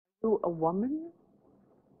You a woman?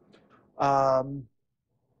 Um,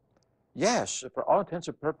 yes, for all intents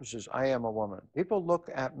and purposes, I am a woman. People look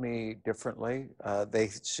at me differently. They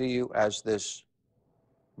see you as this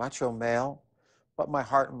macho male, but my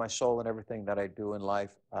heart and my soul and everything that I do in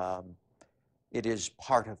life, it is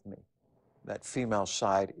part of me. That female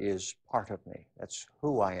side is part of me. That's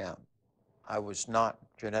who I am. I was not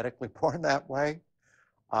genetically born that way.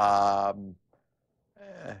 Um,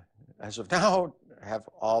 eh, as of now, I have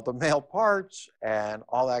all the male parts and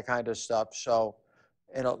all that kind of stuff. So,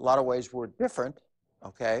 in a lot of ways, we're different,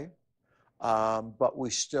 okay? But we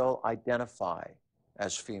still identify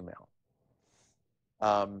as female.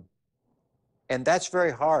 Um, and that's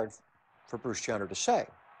very hard for Bruce Jenner to say.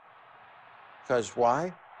 Because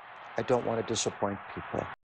why? I don't want to disappoint people.